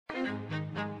Hey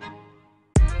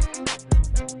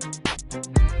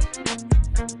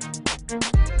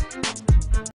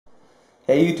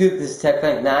YouTube, this is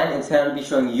TechFank9 and today I'm going to be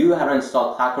showing you how to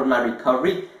install ClockworkMod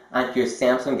Recovery onto your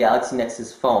Samsung Galaxy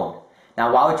Nexus phone.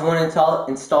 Now why would you want to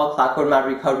install ClockworkMod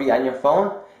Recovery on your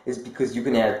phone? Is because you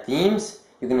can add themes,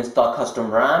 you can install custom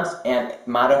ROMs, and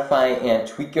modify and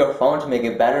tweak your phone to make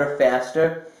it better,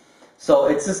 faster. So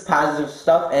it's just positive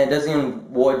stuff, and it doesn't even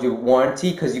void your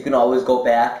warranty because you can always go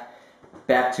back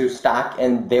to stock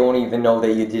and they won't even know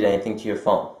that you did anything to your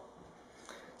phone.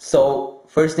 So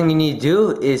first thing you need to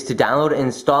do is to download and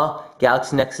install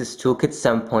Galaxy Nexus Toolkit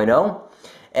 7.0,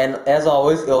 and as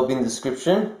always it will be in the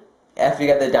description. After you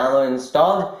get the download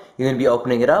installed, you're going to be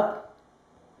opening it up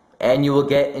and you will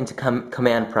get into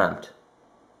command prompt.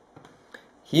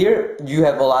 Here you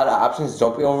have a lot of options.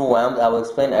 Don't be overwhelmed. I will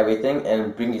explain everything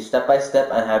and bring you step by step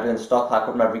on how to install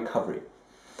ClockworkMod Recovery.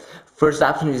 First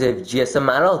option is a GSM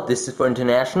model. This is for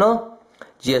international.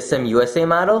 GSM USA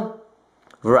model.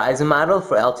 Verizon model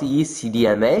for LTE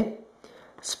CDMA.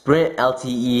 Sprint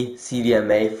LTE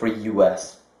CDMA for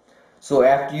US. So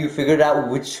after you figured out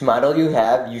which model you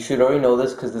have, you should already know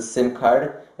this because the SIM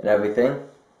card and everything.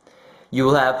 You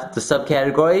will have the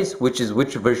subcategories, which is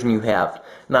which version you have.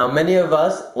 Now many of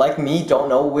us, like me, don't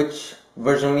know which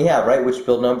version we have, right? Which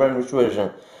build number and which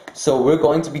version. So we're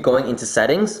going to be going into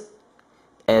settings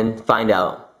and find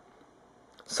out.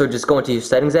 So just go into your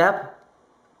settings app,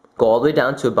 go all the way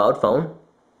down to about phone,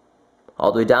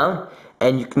 all the way down,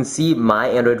 and you can see my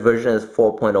Android version is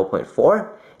 4.0.4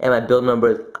 and my build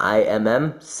number is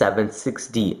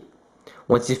IMM76D.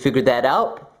 Once you figure that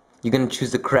out, you're going to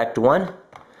choose the correct one.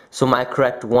 So my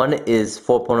correct one is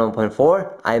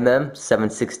 4.0.4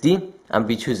 IMM76D. I'm going to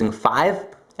be choosing 5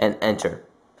 and enter.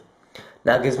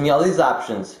 Now it gives me all these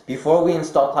options. Before we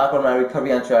install ClockworkMod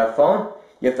Recovery onto our phone,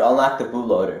 you have to unlock the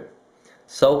bootloader.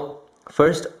 So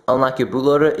first, unlock your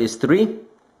bootloader is 3,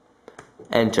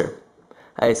 enter.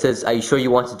 It says, are you sure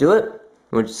you want to do it?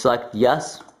 We're going to select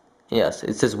yes. Yes.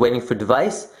 It says waiting for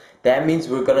device. That means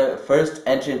we're going to first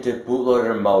enter into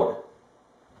bootloader mode.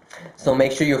 So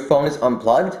make sure your phone is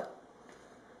unplugged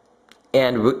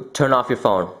and turn off your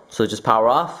phone. So just power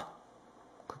off.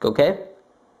 Click OK.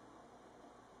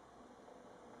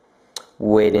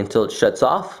 Wait until it shuts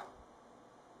off.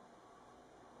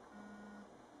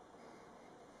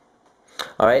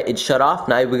 Alright, it shut off.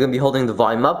 Now we're going to be holding the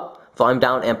volume up, volume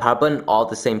down, and power button all at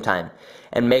the same time.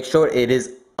 And make sure it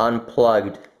is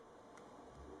unplugged.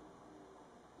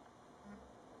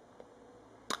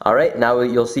 Alright, now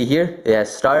you'll see here, it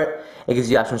has start. It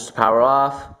gives you options to power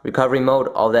off, recovery mode,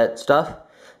 all that stuff.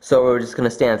 So we're just going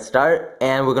to stay on start,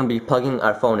 and we're going to be plugging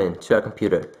our phone in to our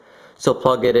computer. So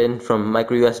plug it in from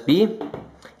micro USB,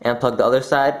 and plug the other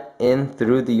side in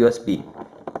through the USB.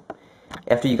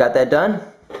 After you got that done,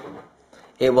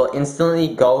 it will instantly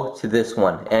go to this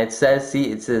one. And it says,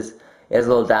 see, it says, it has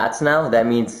little dots now. That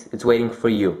means it's waiting for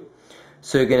you.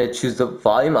 So you're going to choose the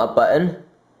volume up button.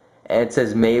 And it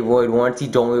says may void warranty.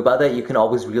 Don't worry about that. You can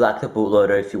always relock the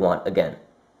bootloader if you want again.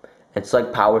 And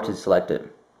select power to select it.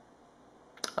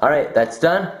 Alright, that's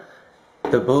done.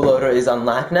 The bootloader is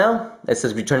unlocked now. It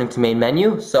says returning to main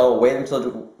menu. So wait until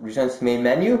it returns to main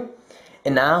menu.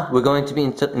 And now we're going to be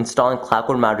installing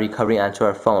ClockworkMod Recovery onto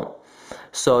our phone.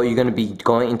 So you're going to be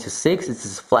going into 6. This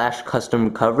is Flash Custom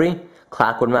Recovery,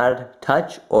 ClockworkMod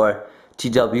Touch, or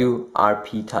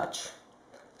TWRP Touch.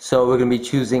 So we're going to be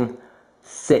choosing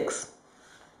 6.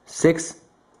 6,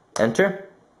 enter.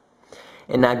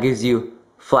 And that gives you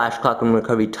Flash ClockworkMod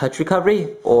Recovery Touch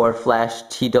Recovery or Flash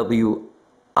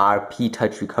TWRP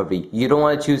Touch Recovery. You don't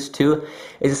want to choose 2.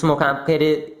 It's just more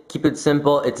complicated. Keep it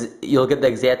simple. You'll get the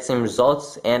exact same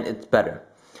results and it's better.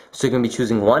 So you're going to be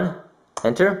choosing 1,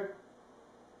 enter.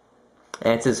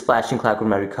 And it says flashing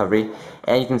ClockworkMod Recovery.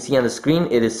 And you can see on the screen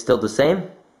it is still the same.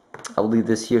 I'll leave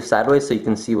this here sideways so you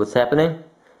can see what's happening.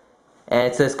 And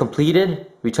it says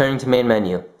completed, returning to main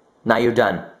menu. Now you're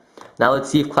done. Now let's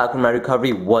see if ClockworkMod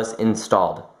Recovery was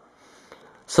installed.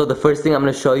 So the first thing I'm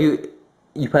going to show you,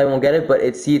 you probably won't get it, but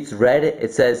it's red.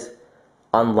 It says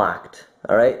unlocked.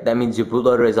 Alright, that means your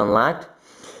bootloader is unlocked.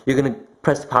 You're going to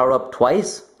press power up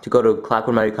twice to go to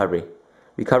ClockworkMod Recovery.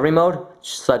 Recovery mode,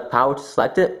 select power to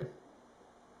select it.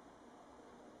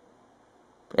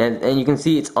 And you can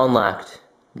see it's unlocked.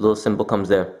 The little symbol comes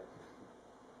there.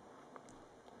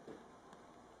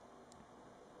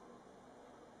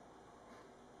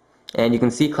 And you can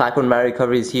see ClockworkMod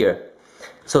Recovery is here.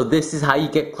 So this is how you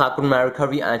get ClockworkMod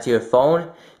Recovery onto your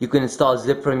phone. You can install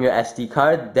zip from your SD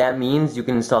card. That means you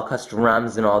can install custom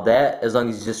ROMs and all that as long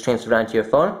as you just transfer it onto your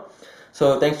phone.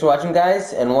 So thanks for watching,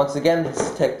 guys, and once again, this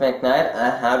is Tech Bank Night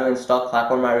on how to install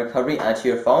ClockworkMod Recovery onto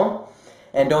your phone.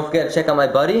 And don't forget to check out my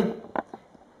buddy,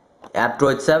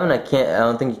 AppDroid7. I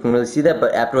don't think you can really see that,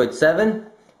 but AppDroid7.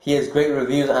 He has great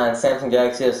reviews on Samsung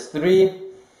Galaxy S3,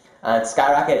 on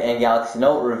Skyrocket and Galaxy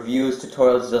Note, reviews,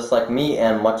 tutorials just like me,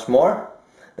 and much more.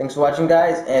 Thanks for watching,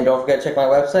 guys, and don't forget to check my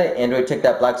website,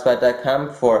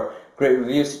 androidtech.blogspot.com, for great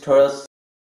reviews, tutorials,